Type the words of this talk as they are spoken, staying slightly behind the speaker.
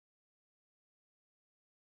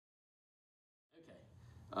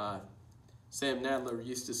Sam Nadler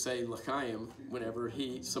used to say l'chaim whenever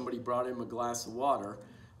somebody brought him a glass of water.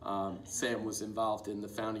 Sam was involved in the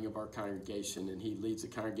founding of our congregation, and he leads a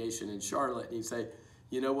congregation in Charlotte. And he'd say,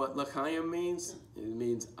 you know what l'chaim means? It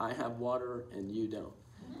means I have water and you don't.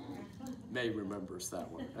 May remembers that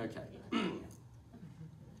one. Okay.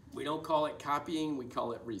 We don't call it copying, we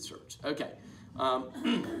call it research. Okay. All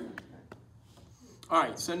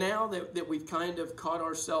right, so now that we've kind of caught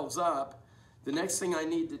ourselves up, the next thing I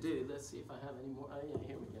need to do, let's see if I have any more. Oh, yeah,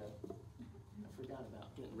 here we go. I forgot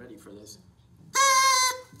about getting ready for this.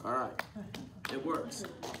 All right, it works.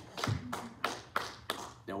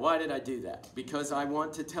 Now, why did I do that? Because I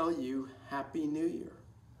want to tell you Happy New Year.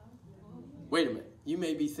 Wait a minute, you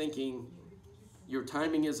may be thinking your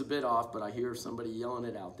timing is a bit off, but I hear somebody yelling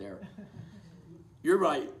it out there. You're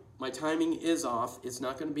right, my timing is off. It's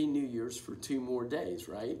not going to be New Year's for 2 more days,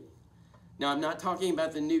 right? Now, I'm not talking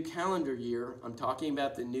about the new calendar year. I'm talking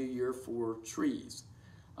about the new year for trees.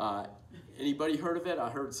 Anybody heard of it? I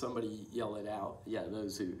heard somebody yell it out. Yeah,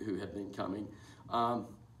 those who have been coming.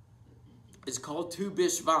 It's called Tu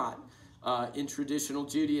B'Shvat in traditional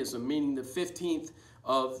Judaism, meaning the 15th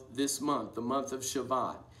of this month, the month of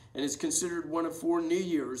Shavat. And it's considered one of 4 New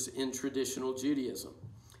Years in traditional Judaism.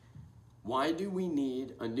 Why do we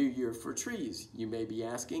need a new year for trees? You may be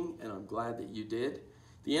asking, and I'm glad that you did.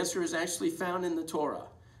 The answer is actually found in the Torah,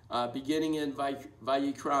 beginning in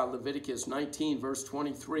Vayikra, Leviticus 19, verse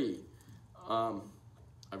 23. I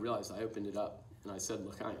realized I opened it up, and I said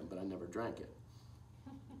l'chaim, but I never drank it.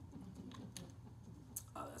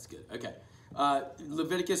 Oh, that's good. Okay.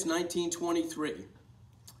 Leviticus 19:23.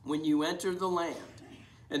 When you enter the land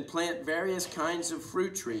and plant various kinds of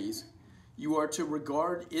fruit trees, you are to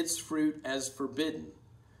regard its fruit as forbidden.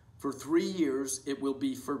 For 3 years it will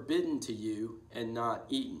be forbidden to you and not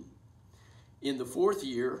eaten. In the 4th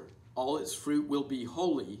year, all its fruit will be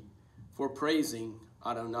holy for praising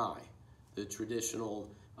Adonai, the traditional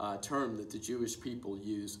term that the Jewish people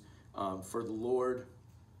use for the Lord,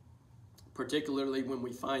 particularly when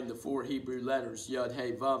we find the 4 Hebrew letters, Yud,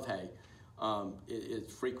 He, Vav, He.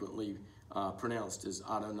 It's frequently pronounced as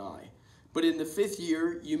Adonai. But in the 5th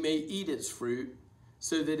year, you may eat its fruit,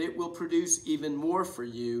 so that it will produce even more for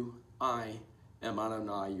you. I am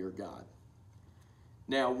Adonai, your God.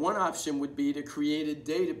 Now, one option would be to create a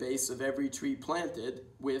database of every tree planted,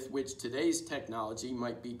 with which today's technology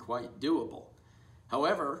might be quite doable.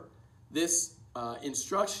 However, this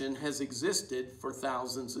instruction has existed for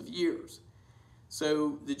thousands of years.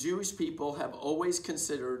 So the Jewish people have always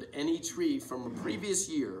considered any tree from a previous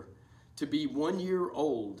year to be 1 year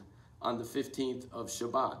old on the 15th of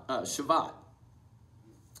Shavat,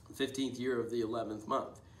 15th year of the 11th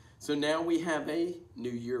month. So now we have a new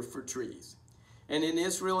year for trees. And in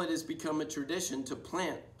Israel, it has become a tradition to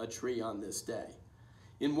plant a tree on this day.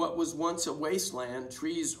 In what was once a wasteland,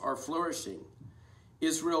 trees are flourishing.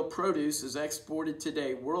 Israel produce is exported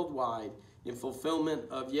today worldwide in fulfillment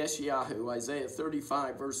of Yeshayahu, Isaiah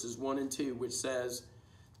 35, verses 1 and 2, which says,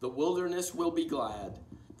 "The wilderness will be glad,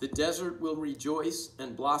 the desert will rejoice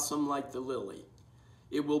and blossom like the lily.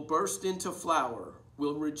 It will burst into flower,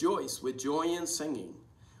 will rejoice with joy and singing,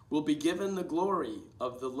 will be given the glory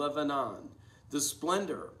of the Lebanon, the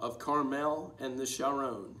splendor of Carmel and the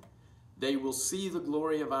Sharon. They will see the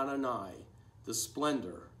glory of Adonai, the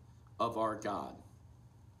splendor of our God."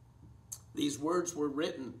 These words were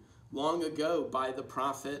written long ago by the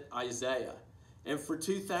prophet Isaiah. And for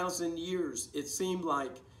 2,000 years, it seemed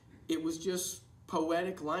like it was just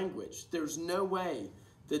poetic language. There's no way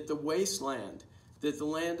that the wasteland that the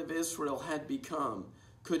land of Israel had become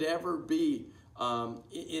could ever be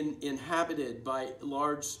inhabited by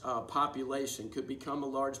large population, could become a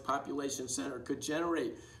large population center, could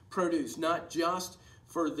generate produce, not just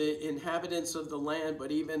for the inhabitants of the land,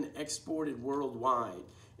 but even exported worldwide.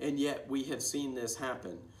 And yet we have seen this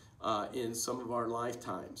happen in some of our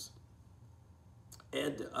lifetimes.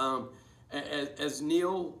 And as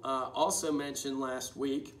Neil also mentioned last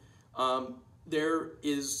week, there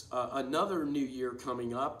is another new year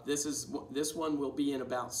coming up. This one will be in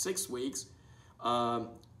about 6 weeks.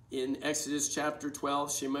 In Exodus chapter 12,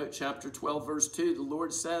 Shemot chapter 12, verse 2, the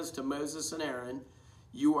Lord says to Moses and Aaron,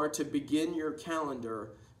 "You are to begin your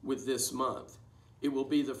calendar with this month. It will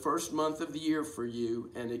be the first month of the year for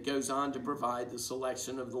you," and it goes on to provide the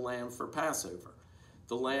selection of the lamb for Passover,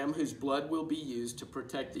 the lamb whose blood will be used to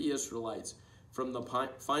protect the Israelites from the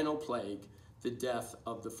final plague, the death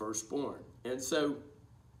of the firstborn. And so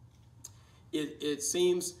it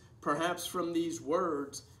seems perhaps from these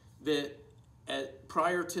words that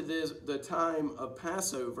prior to the time of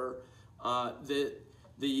Passover, that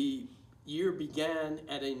the year began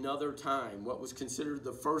at another time. What was considered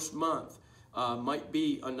the first month might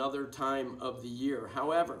be another time of the year.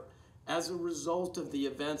 However, as a result of the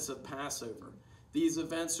events of Passover, these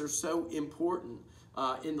events are so important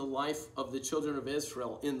in the life of the children of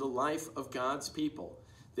Israel, in the life of God's people,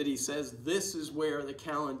 that he says this is where the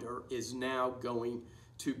calendar is now going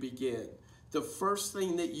to begin. The first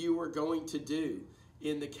thing that you are going to do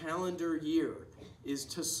in the calendar year is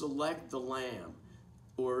to select the lamb,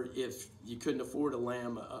 or if you couldn't afford a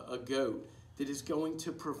lamb, a goat, that is going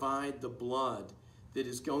to provide the blood, that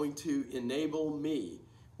is going to enable me,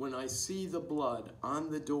 when I see the blood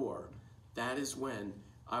on the door, that is when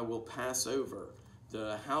I will pass over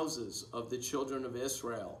the houses of the children of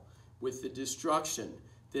Israel with the destruction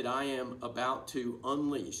that I am about to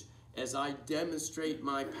unleash as I demonstrate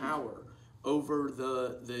my power over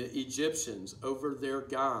the Egyptians, over their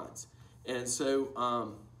gods. And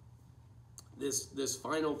so this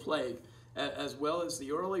final plague, as well as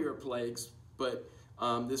the earlier plagues, but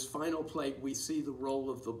this final plague, we see the role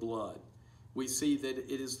of the blood. We see that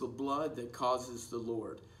it is the blood that causes the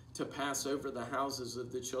Lord to pass over the houses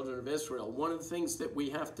of the children of Israel. One of the things that we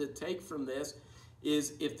have to take from this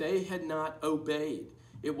is if they had not obeyed,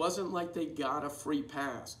 it wasn't like they got a free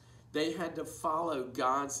pass. They had to follow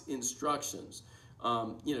God's instructions.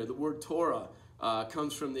 The word Torah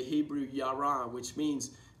comes from the Hebrew yara, which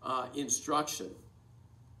means instruction.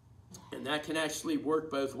 And that can actually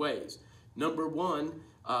work both ways. Number one,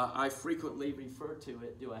 I frequently refer to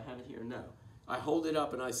it. Do I have it here? No. I hold it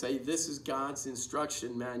up and I say, this is God's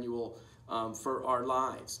instruction manual for our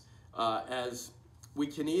lives. As we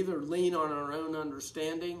can either lean on our own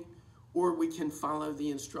understanding, or we can follow the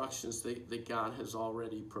instructions that God has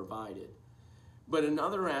already provided. But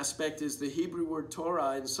another aspect is the Hebrew word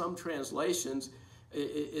Torah. In some translations,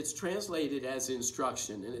 it's translated as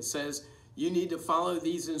instruction. And it says, you need to follow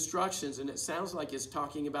these instructions. And it sounds like it's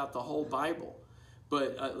talking about the whole Bible.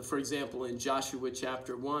 But for example, in Joshua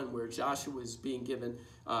chapter 1, where Joshua is being given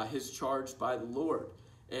his charge by the Lord.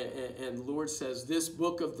 And the Lord says, this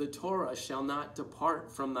book of the Torah shall not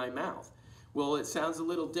depart from thy mouth. Well, it sounds a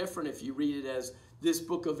little different if you read it as, this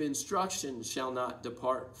book of instruction shall not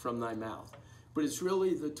depart from thy mouth. But it's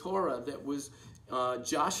really the Torah that was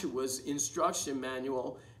Joshua's instruction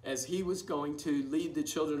manual as he was going to lead the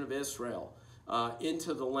children of Israel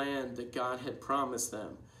into the land that God had promised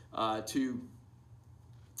them to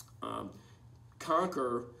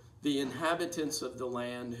conquer the inhabitants of the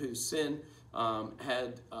land whose sin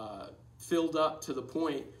had filled up to the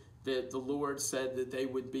point that the Lord said that they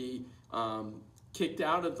would be kicked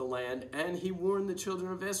out of the land, and he warned the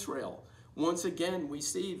children of Israel. Once again, we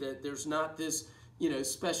see that there's not this,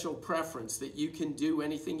 special preference that you can do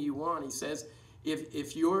anything you want. He says,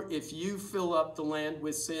 if you fill up the land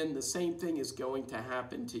with sin, the same thing is going to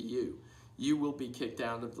happen to you. You will be kicked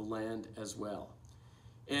out of the land as well.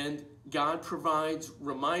 And God provides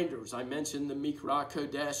reminders. I mentioned the Mikra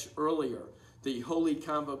Kodesh earlier, the holy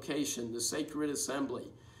convocation, the sacred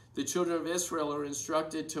assembly. The children of Israel are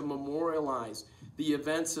instructed to memorialize the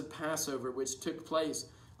events of Passover, which took place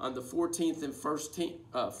on the 14th and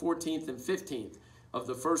 15th of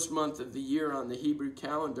the first month of the year on the Hebrew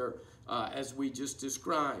calendar, as we just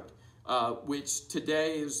described, which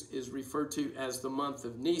today is referred to as the month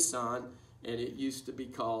of Nisan, and it used to be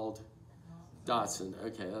called Datsun.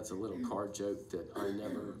 Okay, that's a little card joke that I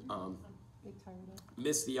never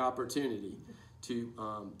missed the opportunity to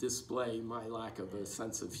display my lack of a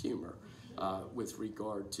sense of humor with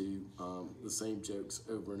regard to the same jokes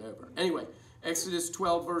over and over. Anyway, Exodus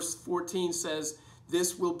 12 verse 14 says,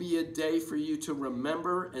 this will be a day for you to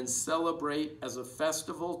remember and celebrate as a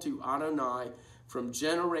festival to Adonai from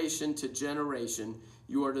generation to generation.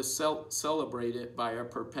 You are to celebrate it by a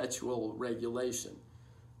perpetual regulation.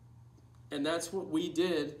 And that's what we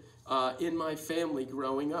did in my family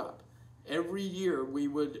growing up. Every year we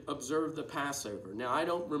would observe the Passover. Now, I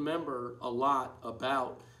don't remember a lot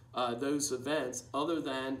about those events other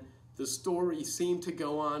than the story seemed to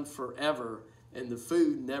go on forever and the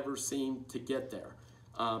food never seemed to get there.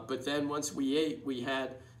 But then once we ate, we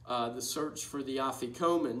had the search for the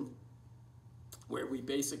afikomen, where we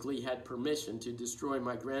basically had permission to destroy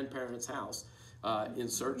my grandparents' house in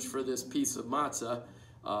search for this piece of matzah,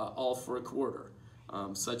 all for a quarter.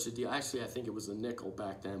 Such a deal. Actually, I think it was a nickel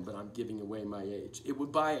back then, but I'm giving away my age. It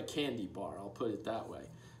would buy a candy bar, I'll put it that way.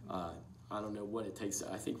 I don't know what it takes.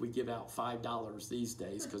 I think we give out $5 these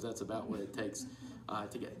days because that's about what it takes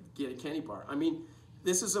to get a candy bar. I mean,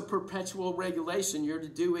 this is a perpetual regulation. You're to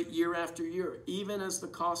do it year after year. Even as the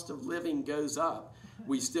cost of living goes up,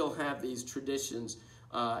 we still have these traditions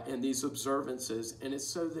and these observances, and it's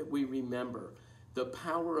so that we remember the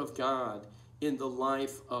power of God in the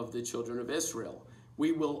life of the children of Israel.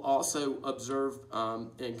 We will also observe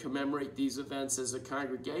and commemorate these events as a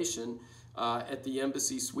congregation at the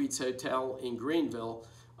Embassy Suites Hotel in Greenville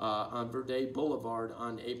on Verde Boulevard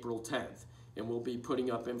on April 10th. And we'll be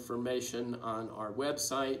putting up information on our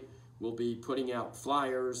website. We'll be putting out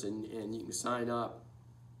flyers, and you can sign up,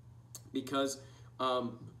 because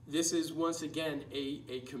this is, once again,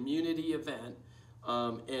 a community event,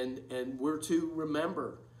 and we're to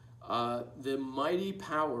remember the mighty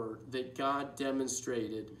power that God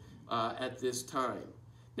demonstrated at this time.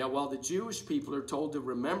 Now, while the Jewish people are told to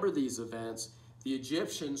remember these events, the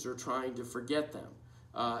Egyptians are trying to forget them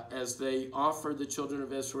as they offer the children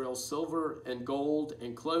of Israel silver and gold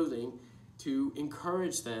and clothing to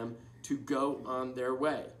encourage them to go on their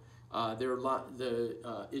way.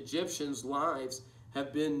 The Egyptians' lives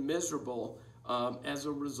have been miserable as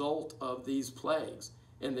a result of these plagues.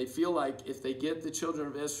 And they feel like if they get the children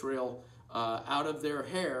of Israel out of their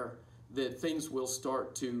hair, that things will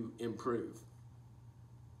start to improve.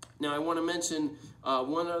 Now, I want to mention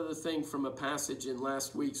one other thing from a passage in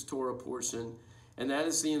last week's Torah portion, and that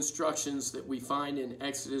is the instructions that we find in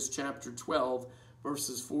Exodus chapter 12,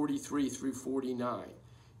 verses 43 through 49.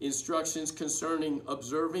 Instructions concerning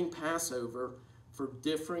observing Passover for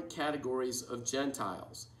different categories of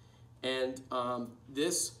Gentiles. And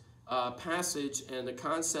this passage and the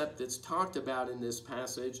concept that's talked about in this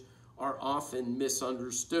passage are often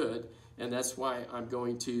misunderstood, and that's why I'm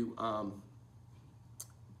going to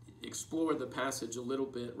explore the passage a little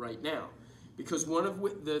bit right now. Because one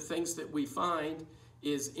of the things that we find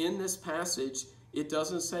is in this passage, it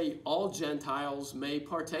doesn't say all Gentiles may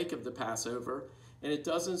partake of the Passover, and it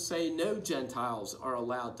doesn't say no Gentiles are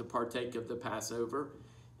allowed to partake of the Passover.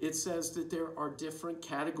 It says that there are different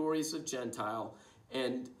categories of Gentile,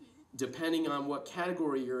 and depending on what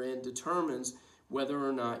category you're in determines whether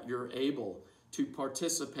or not you're able to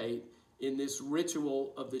participate in this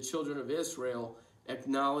ritual of the children of Israel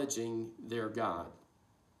acknowledging their God.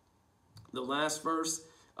 The last verse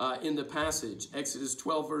in the passage, Exodus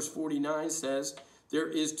 12 verse 49, says, there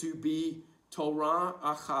is to be Torah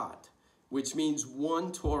achat, which means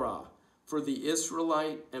one Torah for the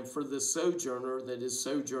Israelite and for the sojourner that is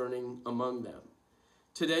sojourning among them.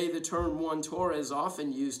 Today, the term one Torah is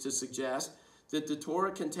often used to suggest that the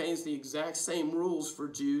Torah contains the exact same rules for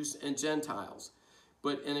Jews and Gentiles.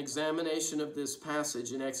 But an examination of this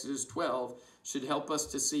passage in Exodus 12 should help us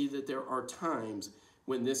to see that there are times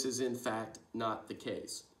when this is in fact not the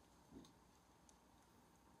case.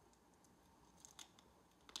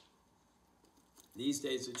 These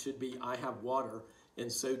days it should be, I have water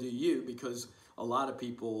and so do you, because a lot of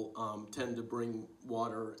people tend to bring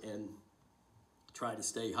water and try to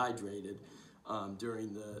stay hydrated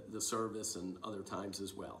during the service and other times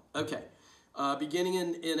as well. Okay, beginning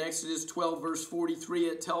in Exodus 12 verse 43,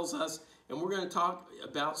 it tells us, and we're going to talk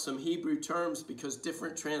about some Hebrew terms because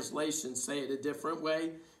different translations say it a different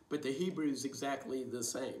way, but the Hebrew is exactly the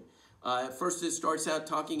same. At first it starts out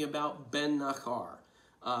talking about Ben Nachar.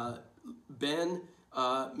 Ben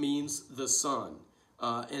means the son,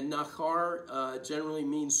 and Nachar generally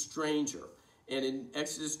means stranger. And in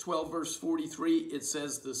Exodus 12 verse 43, it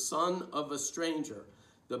says the son of a stranger,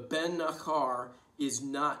 the Ben Nachar, is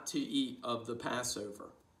not to eat of the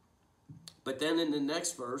Passover. But then in the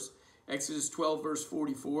next verse, Exodus 12 verse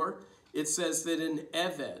 44, it says that an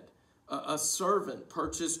Eved, a servant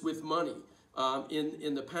purchased with money.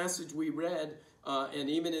 In the passage we read, and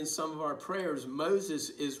even in some of our prayers, Moses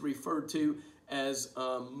is referred to as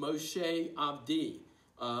Moshe Abdi,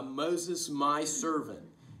 Moses my servant.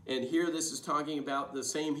 And here this is talking about the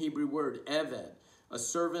same Hebrew word, Eved. A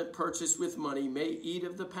servant purchased with money may eat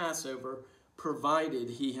of the Passover, provided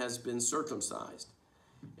he has been circumcised.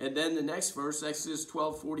 And then the next verse, Exodus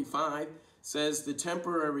 12:45, says the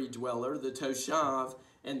temporary dweller, the Toshav,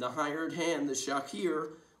 and the hired hand, the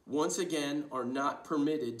Shakir, once again are not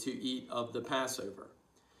permitted to eat of the Passover.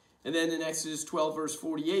 And then in Exodus 12 verse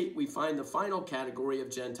 48, we find the final category of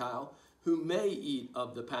Gentile who may eat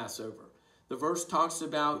of the Passover. The verse talks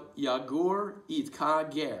about Yagur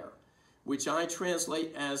Itka Ger, which I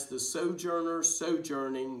translate as the sojourner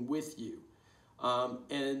sojourning with you.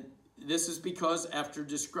 And this is because after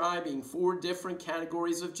describing 4 different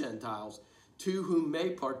categories of Gentiles, 2 who may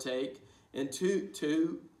partake and two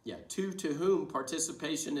to whom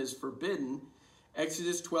participation is forbidden,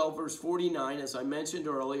 Exodus 12 verse 49, as I mentioned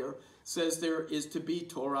earlier, says there is to be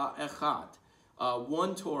Torah Echat,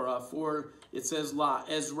 one Torah for, it says La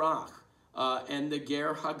Ezrach, and the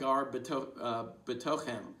Ger Hagar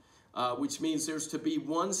Betochem, which means there's to be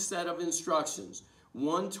one set of instructions,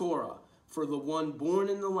 one Torah for the one born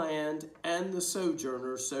in the land and the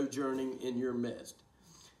sojourner sojourning in your midst.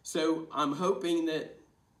 So I'm hoping that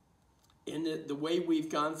in the way we've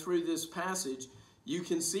gone through this passage, you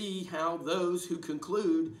can see how those who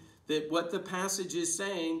conclude that what the passage is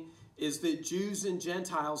saying is that Jews and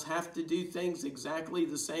Gentiles have to do things exactly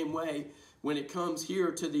the same way when it comes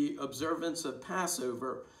here to the observance of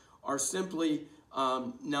Passover are simply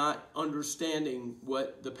not understanding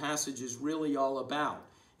what the passage is really all about.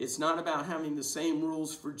 It's not about having the same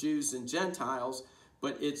rules for Jews and Gentiles,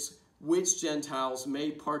 but it's which Gentiles may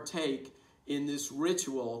partake in this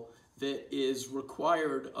ritual that is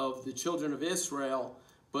required of the children of Israel,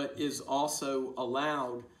 but is also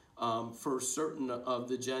allowed for certain of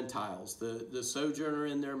the Gentiles, the sojourner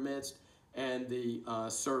in their midst and the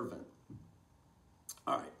servant.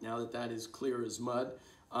 All right, now that that is clear as mud.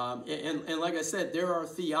 And like I said, there are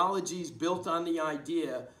theologies built on the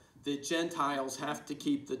idea that Gentiles have to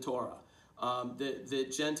keep the Torah,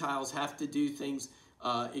 that Gentiles have to do things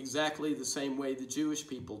exactly the same way the Jewish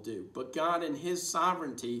people do. But God in his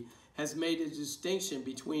sovereignty has made a distinction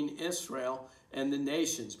between Israel and the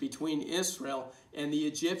nations, between Israel and the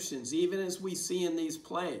Egyptians, even as we see in these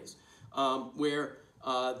plagues, where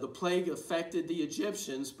the plague affected the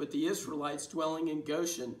Egyptians, but the Israelites dwelling in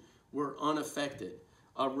Goshen were unaffected.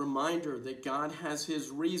 A reminder that God has his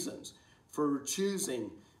reasons for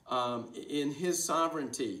choosing in his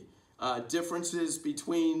sovereignty differences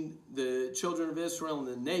between the children of Israel and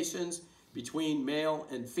the nations, between male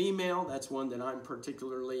and female. That's one that I'm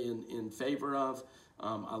particularly in favor of.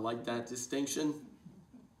 I like that distinction.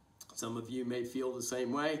 Some of you may feel the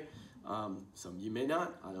same way. Some of you may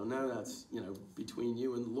not. I don't know. That's, between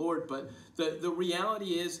you and the Lord. But the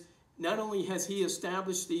reality is, not only has he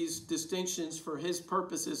established these distinctions for his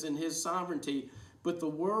purposes and his sovereignty, but the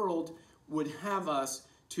world would have us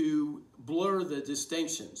to blur the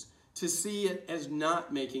distinctions, to see it as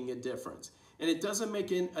not making a difference. And it doesn't make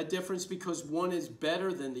a difference because one is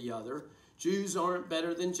better than the other. Jews aren't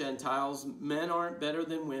better than Gentiles, men aren't better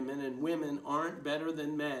than women, and women aren't better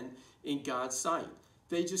than men in God's sight.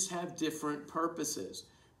 They just have different purposes.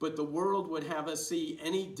 But the world would have us see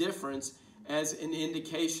any difference as an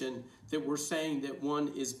indication that we're saying that one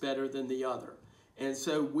is better than the other. And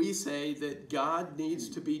so we say that God needs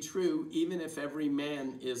to be true even if every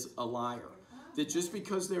man is a liar. That just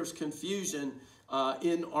because there's confusion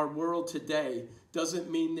in our world today doesn't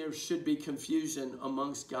mean there should be confusion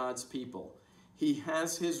amongst God's people. He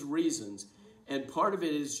has his reasons, and part of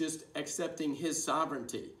it is just accepting his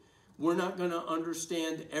sovereignty. We're not going to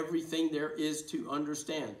understand everything there is to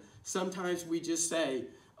understand. Sometimes we just say,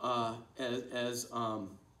 I'm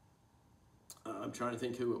trying to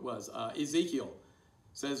think who it was, Ezekiel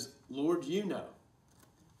says, Lord, you know.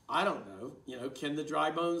 I don't know. Can the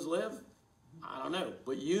dry bones live? I don't know,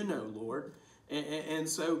 but you know, Lord. And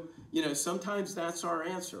so, sometimes that's our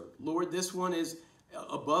answer. Lord, this one is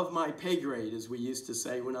above my pay grade, as we used to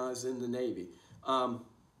say when I was in the Navy.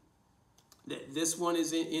 This one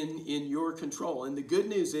is in your control. And the good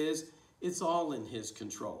news is it's all in his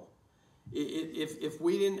control. If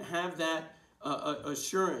we didn't have that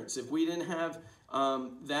assurance, if we didn't have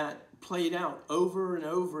that played out over and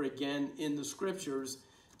over again in the scriptures,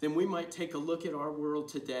 then we might take a look at our world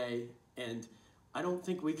today, and I don't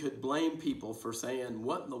think we could blame people for saying,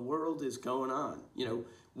 what in the world is going on?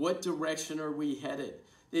 What direction are we headed?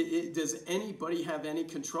 Does anybody have any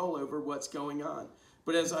control over what's going on?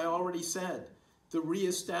 But as I already said, the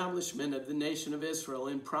reestablishment of the nation of Israel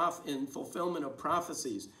in fulfillment of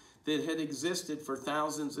prophecies that had existed for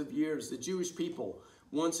thousands of years, the Jewish people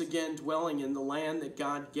once again dwelling in the land that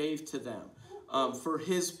God gave to them for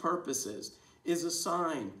his purposes, is a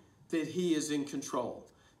sign that he is in control,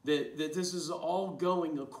 that this is all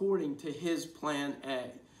going according to his plan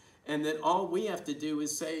A, and that all we have to do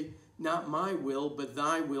is say, not my will, but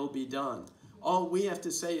thy will be done. All we have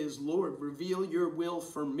to say is, Lord, reveal your will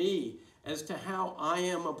for me as to how I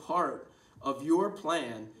am a part of your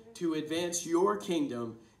plan to advance your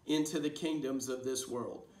kingdom into the kingdoms of this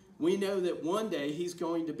world. We know that one day he's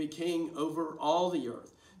going to be king over all the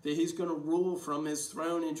earth, that he's going to rule from his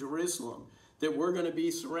throne in Jerusalem, that we're going to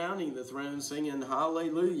be surrounding the throne singing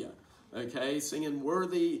hallelujah, singing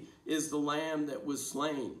worthy is the Lamb that was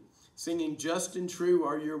slain, singing just and true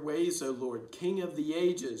are your ways, O Lord, King of the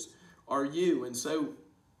ages are you. And so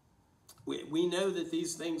we know that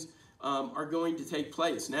these things are going to take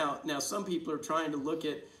place. Now some people are trying to look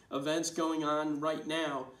at events going on right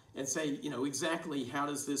now and say, exactly how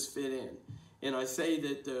does this fit in? And I say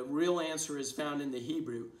that the real answer is found in the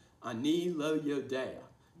Hebrew, ani lo yodea,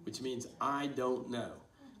 which means I don't know.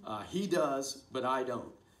 He does, but I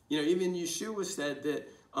don't. Even Yeshua said that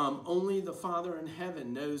Only the Father in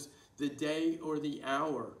heaven knows the day or the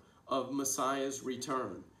hour of Messiah's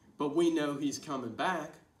return. But we know he's coming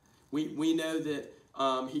back. We know that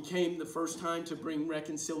he came the first time to bring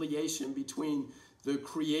reconciliation between the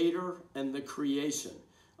Creator and the creation.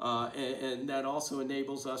 And that also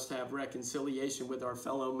enables us to have reconciliation with our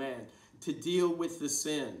fellow man, to deal with the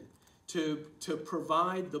sin, to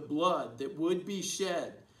provide the blood that would be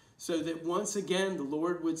shed, so that once again the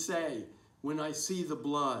Lord would say, when I see the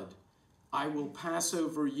blood, I will pass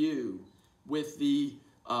over you with the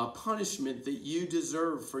punishment that you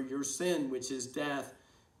deserve for your sin, which is death.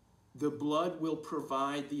 The blood will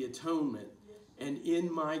provide the atonement. And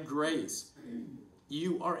in my grace,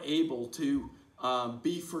 you are able to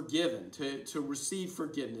be forgiven, to receive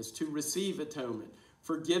forgiveness, to receive atonement,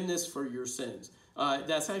 forgiveness for your sins.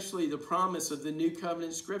 That's actually the promise of the New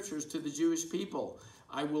Covenant Scriptures to the Jewish people.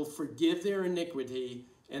 I will forgive their iniquity,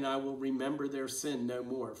 and I will remember their sin no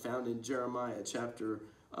more, found in Jeremiah chapter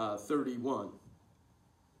 31.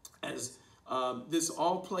 As this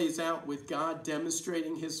all plays out with God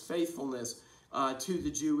demonstrating his faithfulness to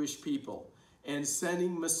the Jewish people and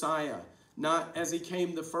sending Messiah, not as he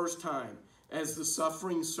came the first time, as the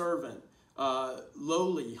suffering servant,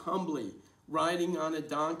 lowly, humbly, riding on a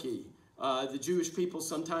donkey. The Jewish people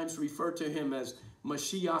sometimes refer to him as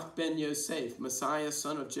Mashiach ben Yosef, Messiah,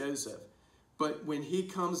 son of Joseph. But when he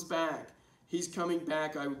comes back, he's coming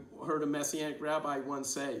back, I heard a Messianic rabbi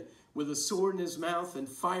once say, with a sword in his mouth and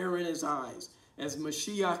fire in his eyes, as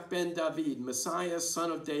Mashiach ben David, Messiah,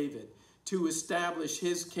 son of David, to establish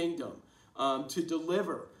his kingdom, to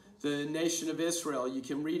deliver the nation of Israel. You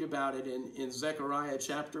can read about it in Zechariah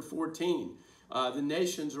chapter 14. The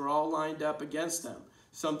nations are all lined up against them,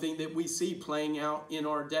 something that we see playing out in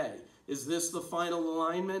our day. Is this the final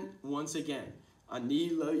alignment? Once again, Ani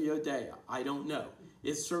lo yodea. I don't know.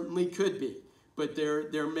 It certainly could be, but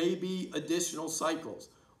there may be additional cycles.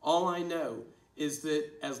 All I know is that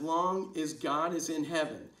as long as God is in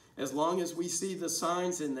heaven, as long as we see the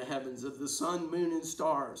signs in the heavens of the sun, moon, and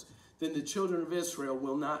stars, then the children of Israel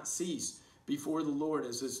will not cease before the Lord,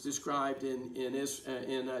 as it's described in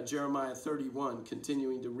Jeremiah 31,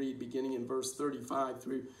 continuing to read beginning in verse 35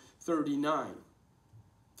 through 39,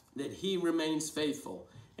 that he remains faithful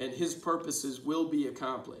and his purposes will be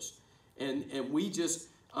accomplished. And we just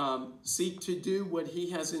seek to do what he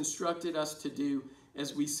has instructed us to do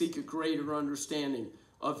as we seek a greater understanding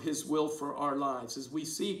of his will for our lives, as we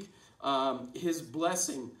seek his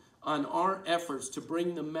blessing on our efforts to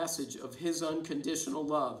bring the message of his unconditional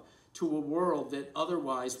love to a world that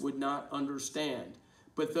otherwise would not understand.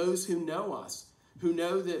 But those who know us, who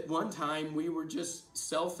know that one time we were just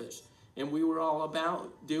selfish and we were all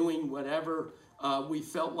about doing whatever we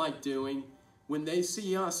felt like doing, when they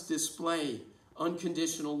see us display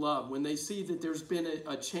unconditional love, when they see that there's been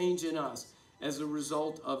a change in us as a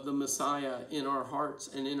result of the Messiah in our hearts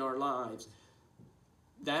and in our lives,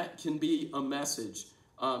 that can be a message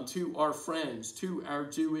to our friends, to our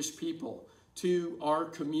Jewish people, to our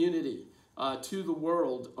community, to the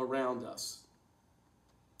world around us.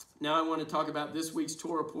 Now I want to talk about this week's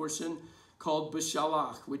Torah portion called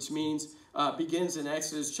Beshalach, which means, begins in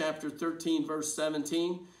Exodus chapter 13, verse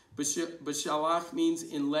 17. Beshalach means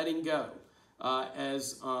in letting go. I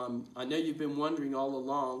know you've been wondering all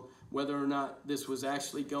along whether or not this was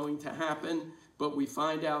actually going to happen, but we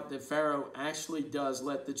find out that Pharaoh actually does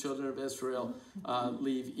let the children of Israel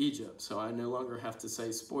leave Egypt. So I no longer have to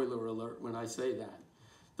say spoiler alert when I say that.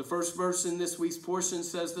 The first verse in this week's portion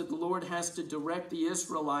says that the Lord has to direct the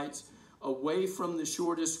Israelites away from the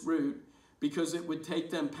shortest route because it would take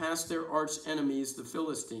them past their arch enemies, the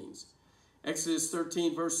Philistines. Exodus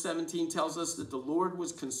 13 verse 17 tells us that the Lord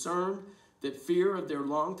was concerned that fear of their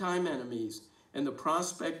longtime enemies and the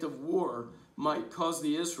prospect of war might cause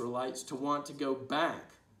the Israelites to want to go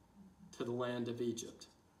back to the land of Egypt.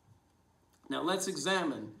 Now let's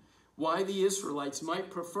examine why the Israelites might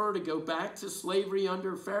prefer to go back to slavery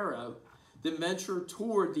under Pharaoh than venture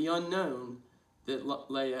toward the unknown that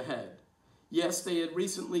lay ahead. Yes, they had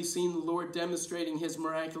recently seen the Lord demonstrating his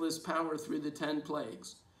miraculous power through the 10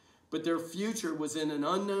 plagues, but their future was in an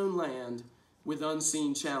unknown land with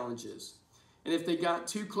unseen challenges. And if they got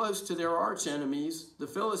too close to their arch enemies, the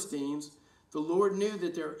Philistines, the Lord knew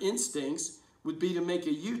that their instincts would be to make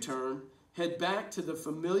a U-turn, head back to the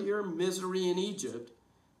familiar misery in Egypt,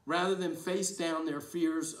 rather than face down their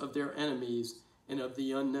fears of their enemies and of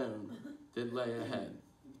the unknown that lay ahead.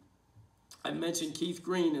 I've mentioned Keith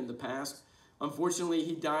Green in the past. Unfortunately,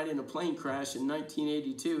 he died in a plane crash in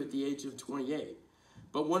 1982 at the age of 28.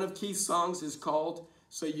 But one of Keith's songs is called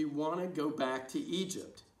 "So You Want to Go Back to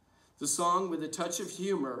Egypt." The song, with a touch of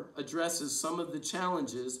humor, addresses some of the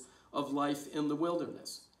challenges of life in the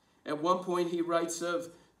wilderness. At one point, he writes of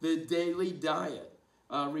the daily diet,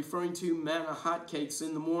 referring to manna hotcakes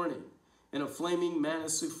in the morning and a flaming manna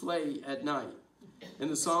souffle at night. And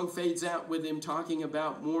the song fades out with him talking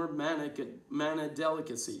about more manna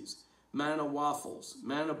delicacies, manna waffles,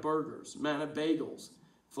 manna burgers, manna bagels,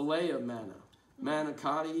 filet of manna,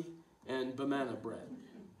 manicotti, and banana bread.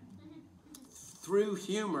 Through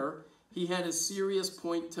humor, he had a serious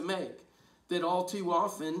point to make, that all too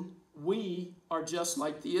often we are just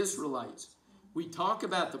like the Israelites. We talk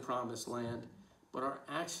about the promised land, but our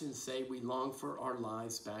actions say we long for our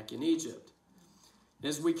lives back in Egypt.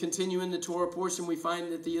 As we continue in the Torah portion, we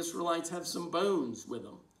find that the Israelites have some bones with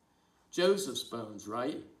them. Joseph's bones,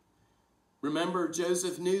 right? Remember,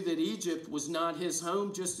 Joseph knew that Egypt was not his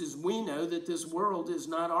home, just as we know that this world is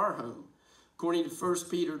not our home. According to 1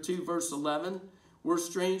 Peter 2, verse 11, we're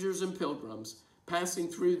strangers and pilgrims passing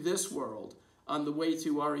through this world on the way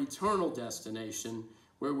to our eternal destination,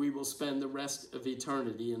 where we will spend the rest of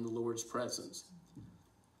eternity in the Lord's presence.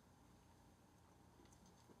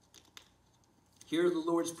 Here, the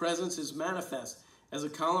Lord's presence is manifest as a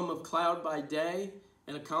column of cloud by day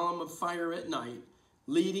and a column of fire at night,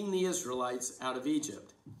 leading the Israelites out of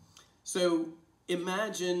Egypt. So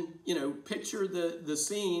imagine, picture the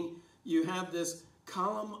scene. You have this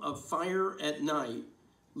column of fire at night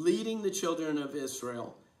leading the children of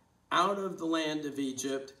Israel out of the land of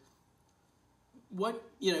Egypt. What,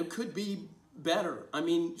 could be better? I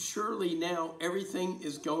mean, surely now everything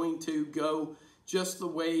is going to go just the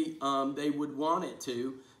way they would want it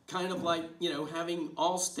to. Kind of like, having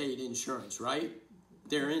Allstate insurance, right?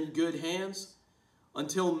 They're in good hands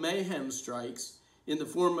until mayhem strikes in the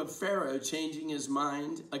form of Pharaoh changing his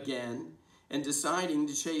mind again and deciding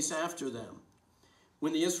to chase after them.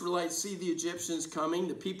 When the Israelites see the Egyptians coming,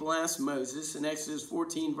 the people ask Moses in Exodus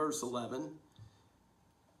 14, verse 11,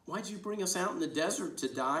 "Why'd you bring us out in the desert to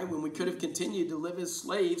die when we could have continued to live as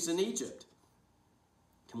slaves in Egypt?"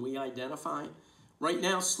 Can we identify? Right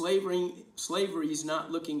now, slavery is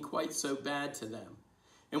not looking quite so bad to them.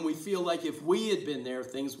 And we feel like if we had been there,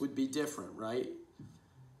 things would be different, right?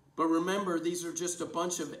 But remember, these are just a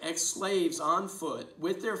bunch of ex-slaves on foot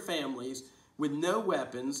with their families, with no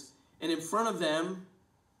weapons, and in front of them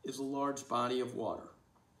is a large body of water.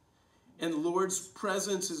 And the Lord's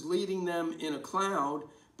presence is leading them in a cloud,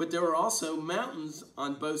 but there are also mountains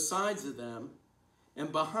on both sides of them,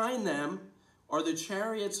 and behind them are the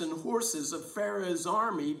chariots and horses of Pharaoh's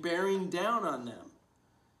army bearing down on them.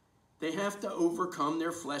 They have to overcome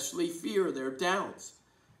their fleshly fear, their doubts,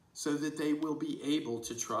 so that they will be able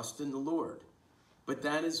to trust in the Lord. But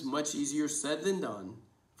that is much easier said than done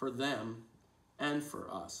for them and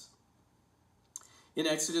for us. In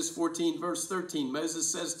Exodus 14, verse 13, Moses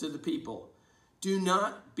says to the people, "Do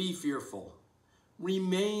not be fearful,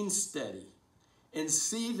 remain steady, and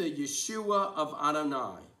see the Yeshua of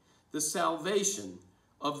Adonai, the salvation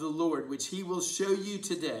of the Lord, which he will show you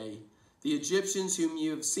today. The Egyptians whom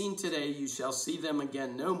you have seen today, you shall see them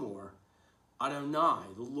again no more. Adonai,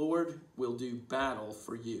 the Lord, will do battle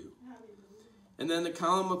for you." And then the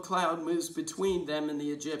column of cloud moves between them and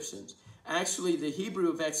the Egyptians. Actually, the Hebrew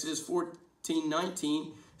of Exodus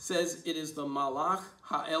 14:19 says it is the Malach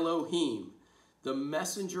HaElohim, the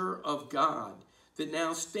messenger of God, that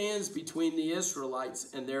now stands between the Israelites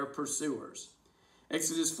and their pursuers.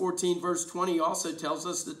 Exodus 14, verse 20 also tells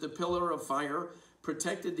us that the pillar of fire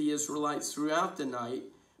protected the Israelites throughout the night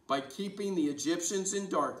by keeping the Egyptians in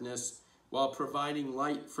darkness while providing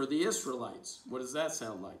light for the Israelites. What does that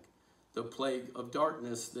sound like? The plague of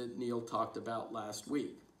darkness that Neil talked about last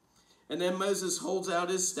week. And then Moses holds out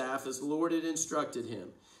his staff as the Lord had instructed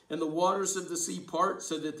him, and the waters of the sea part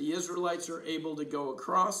so that the Israelites are able to go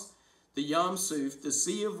across the Yam Suf, the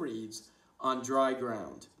Sea of Reeds, on dry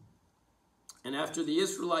ground. And after the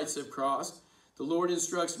Israelites have crossed, the Lord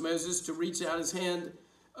instructs Moses to reach out his hand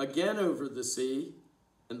again over the sea,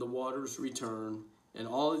 and the waters return, and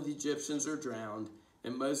all of the Egyptians are drowned,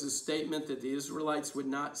 and Moses' statement that the Israelites would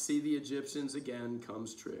not see the Egyptians again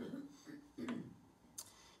comes true.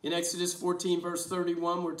 In Exodus 14, verse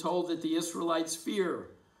 31, we're told that the Israelites fear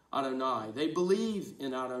Adonai. They believe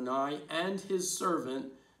in Adonai and his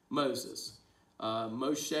servant Moses,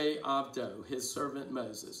 Moshe Avdo, his servant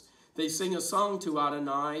Moses. They sing a song to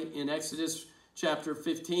Adonai in Exodus chapter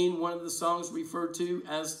 15, one of the songs referred to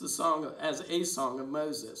as a song of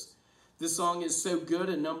Moses. This song is so good,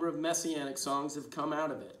 a number of Messianic songs have come out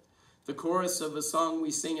of it. The chorus of a song we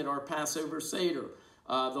sing at our Passover Seder,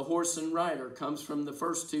 the horse and rider, comes from the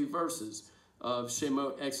first two verses of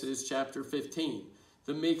Shemot, Exodus chapter 15.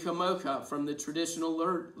 The Mikamoka from the traditional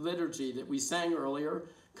liturgy that we sang earlier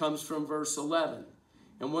comes from verse 11.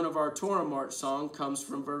 And one of our Torah March songs comes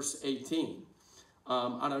from verse 18.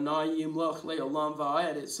 Adonai Yimloch Le'olam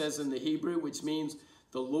Va'ed, it says in the Hebrew, which means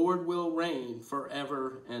the Lord will reign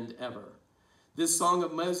forever and ever. This song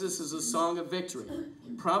of Moses is a song of victory,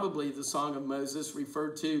 probably the song of Moses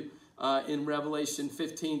referred to in Revelation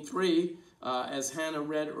 15:3, as Hannah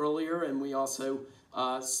read earlier, and we also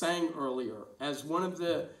sang earlier. As one of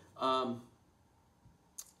the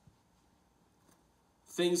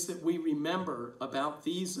things that we remember about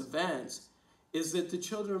these events is that the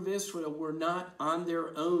children of Israel were not on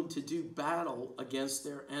their own to do battle against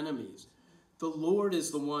their enemies. The Lord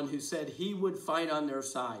is the one who said he would fight on their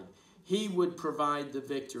side. He would provide the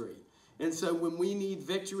victory. And so when we need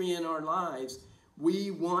victory in our lives,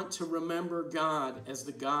 we want to remember God as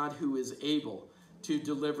the God who is able to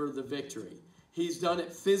deliver the victory. He's done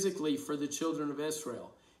it physically for the children of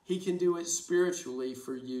Israel. He can do it spiritually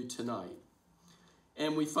for you tonight.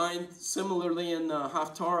 And we find similarly in the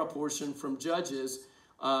Haftarah portion from Judges,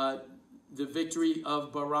 the victory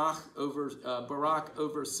of Barak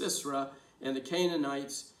over Sisera and the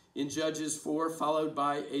Canaanites in Judges 4, followed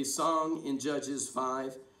by a song in Judges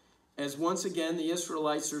 5, as once again the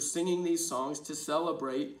Israelites are singing these songs to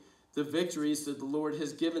celebrate the victories that the Lord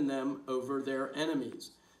has given them over their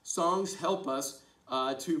enemies. Songs help us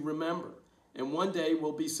to remember. And one day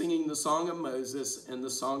we'll be singing the Song of Moses and the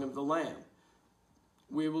Song of the Lamb.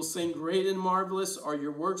 We will sing, "Great and marvelous are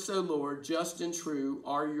your works, O Lord, just and true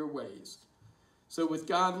are your ways." So with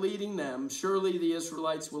God leading them, surely the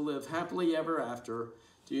Israelites will live happily ever after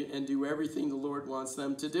and do everything the Lord wants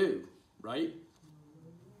them to do, right?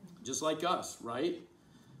 Just like us, right?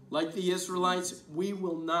 Like the Israelites, we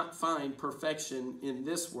will not find perfection in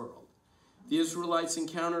this world. The Israelites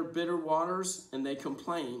encounter bitter waters and they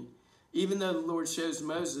complain, even though the Lord shows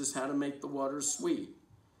Moses how to make the waters sweet.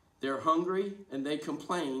 They're hungry and they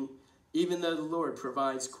complain, even though the Lord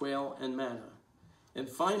provides quail and manna. And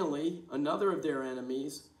finally, another of their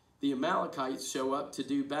enemies, the Amalekites, show up to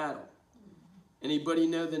do battle. Anybody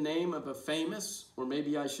know the name of a famous, or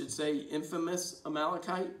maybe I should say infamous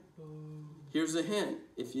Amalekite? Here's a hint.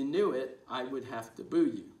 If you knew it, I would have to boo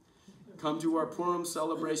you. Come to our Purim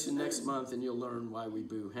celebration next month and you'll learn why we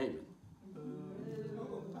boo Haman.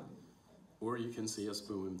 Or you can see us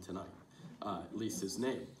boo him tonight, at least his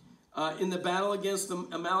name. In the battle against the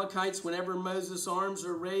Amalekites, whenever Moses' arms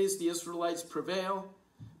are raised, the Israelites prevail.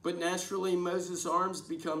 But naturally, Moses' arms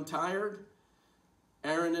become tired.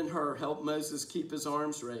 Aaron and Hur help Moses keep his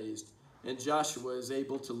arms raised, and Joshua is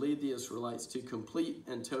able to lead the Israelites to complete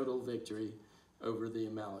and total victory over the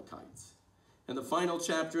Amalekites. And the final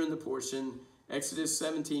chapter in the portion, Exodus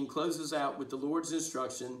 17, closes out with the Lord's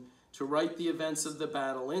instruction to write the events of the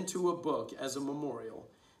battle into a book as a memorial,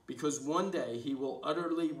 because one day he will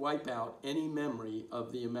utterly wipe out any memory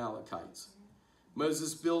of the Amalekites.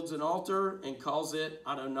 Moses builds an altar and calls it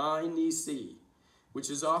Adonai Nisi, which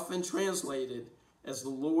is often translated as the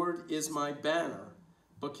Lord is my banner,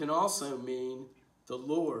 but can also mean the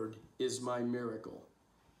Lord is my miracle.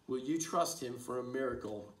 Will you trust him for a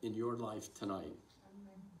miracle in your life tonight?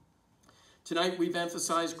 Tonight we've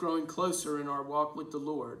emphasized growing closer in our walk with the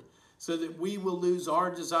Lord so that we will lose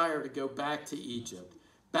our desire to go back to Egypt,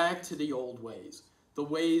 back to the old ways, the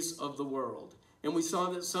ways of the world. And we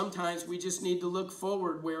saw that sometimes we just need to look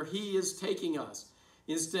forward where he is taking us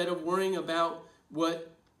instead of worrying about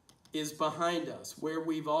what is behind us, where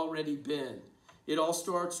we've already been. It all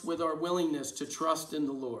starts with our willingness to trust in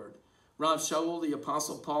the Lord. Rav Shaul, the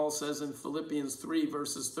Apostle Paul, says in Philippians 3,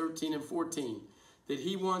 verses 13 and 14, that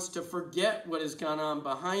he wants to forget what has gone on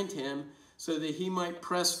behind him so that he might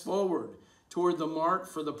press forward toward the mark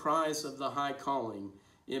for the prize of the high calling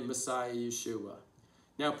in Messiah Yeshua.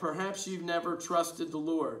 Now, perhaps you've never trusted the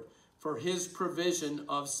Lord for his provision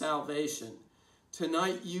of salvation.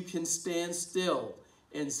 Tonight, you can stand still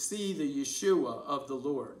and see the Yeshua of the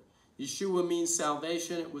Lord. Yeshua means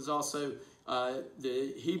salvation. It was also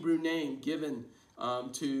the Hebrew name given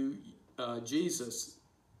to Jesus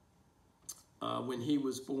when he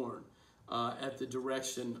was born at the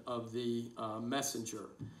direction of the messenger.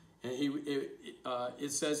 And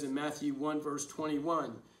it says in Matthew 1, verse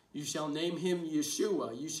 21, you shall name him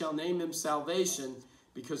Yeshua. You shall name him salvation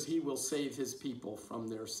because he will save his people from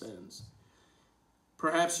their sins.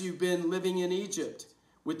 Perhaps you've been living in Egypt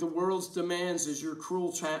with the world's demands as your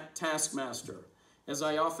cruel taskmaster. As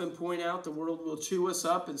I often point out, the world will chew us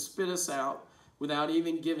up and spit us out without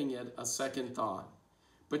even giving it a second thought.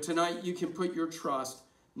 But tonight you can put your trust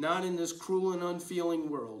not in this cruel and unfeeling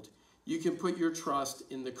world. You can put your trust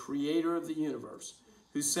in the creator of the universe,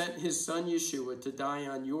 who sent his son Yeshua to die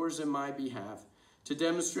on yours and my behalf, to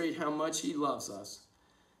demonstrate how much he loves us,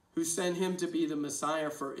 who sent him to be the Messiah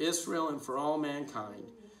for Israel and for all mankind.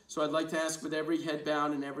 So I'd like to ask, with every head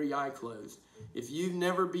bowed and every eye closed, if you've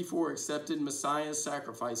never before accepted Messiah's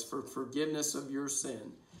sacrifice for forgiveness of your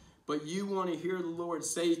sin, but you want to hear the Lord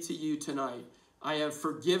say to you tonight, I have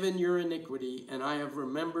forgiven your iniquity and I have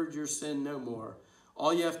remembered your sin no more.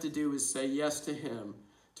 All you have to do is say yes to him,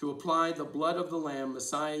 to apply the blood of the Lamb,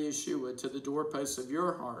 Messiah Yeshua, to the doorposts of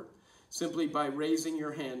your heart, simply by raising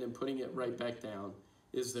your hand and putting it right back down.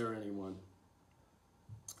 Is there anyone?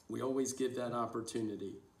 We always give that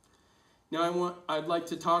opportunity. Now I'd like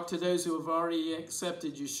to talk to those who have already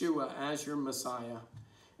accepted Yeshua as your Messiah.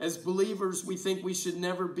 As believers, we think we should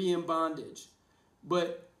never be in bondage.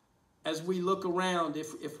 But as we look around,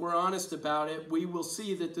 if we're honest about it, we will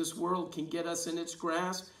see that this world can get us in its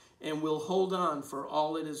grasp and we'll hold on for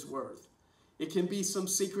all it is worth. It can be some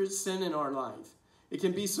secret sin in our life. It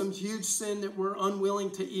can be some huge sin that we're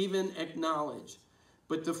unwilling to even acknowledge.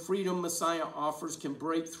 But the freedom Messiah offers can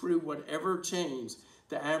break through whatever chains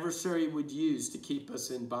the adversary would use to keep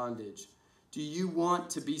us in bondage. Do you want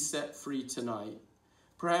to be set free tonight?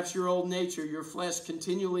 Perhaps your old nature, your flesh,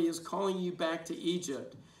 continually is calling you back to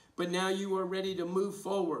Egypt, but now you are ready to move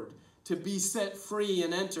forward, to be set free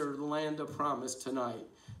and enter the land of promise tonight,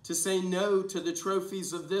 to say no to the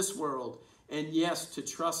trophies of this world and yes to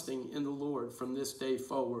trusting in the Lord from this day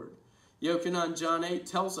forward. Yochanan John 8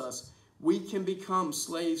 tells us we can become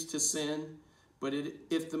slaves to sin, but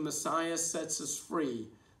if the Messiah sets us free,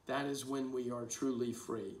 that is when we are truly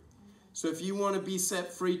free. So if you want to be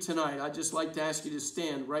set free tonight, I'd just like to ask you to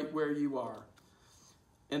stand right where you are.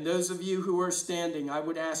 And those of you who are standing, I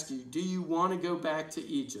would ask you, do you want to go back to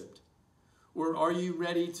Egypt? Or are you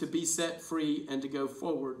ready to be set free and to go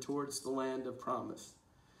forward towards the land of promise?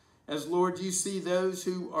 As Lord, you see those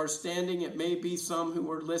who are standing, it may be some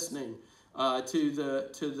who are listening to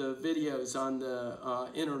the videos on the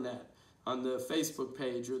internet, on the Facebook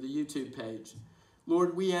page or the YouTube page.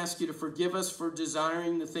 Lord, we ask you to forgive us for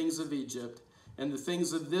desiring the things of Egypt and the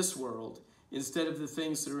things of this world instead of the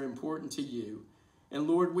things that are important to you. And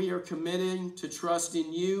Lord, we are committing to trust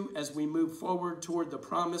in you as we move forward toward the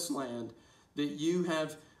promised land that you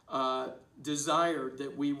have desired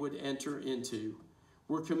that we would enter into.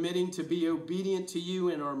 We're committing to be obedient to you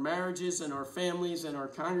in our marriages, in our families, in our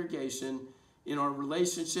congregation, in our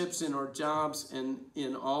relationships, in our jobs, and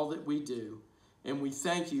in all that we do. And we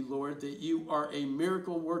thank you, Lord, that you are a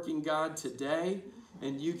miracle-working God today,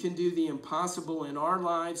 and you can do the impossible in our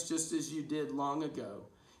lives just as you did long ago.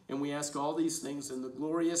 And we ask all these things in the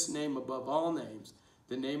glorious name above all names,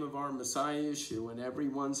 the name of our Messiah Yeshua. And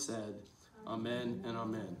everyone said, Amen and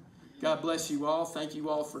amen. God bless you all. Thank you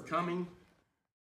all for coming.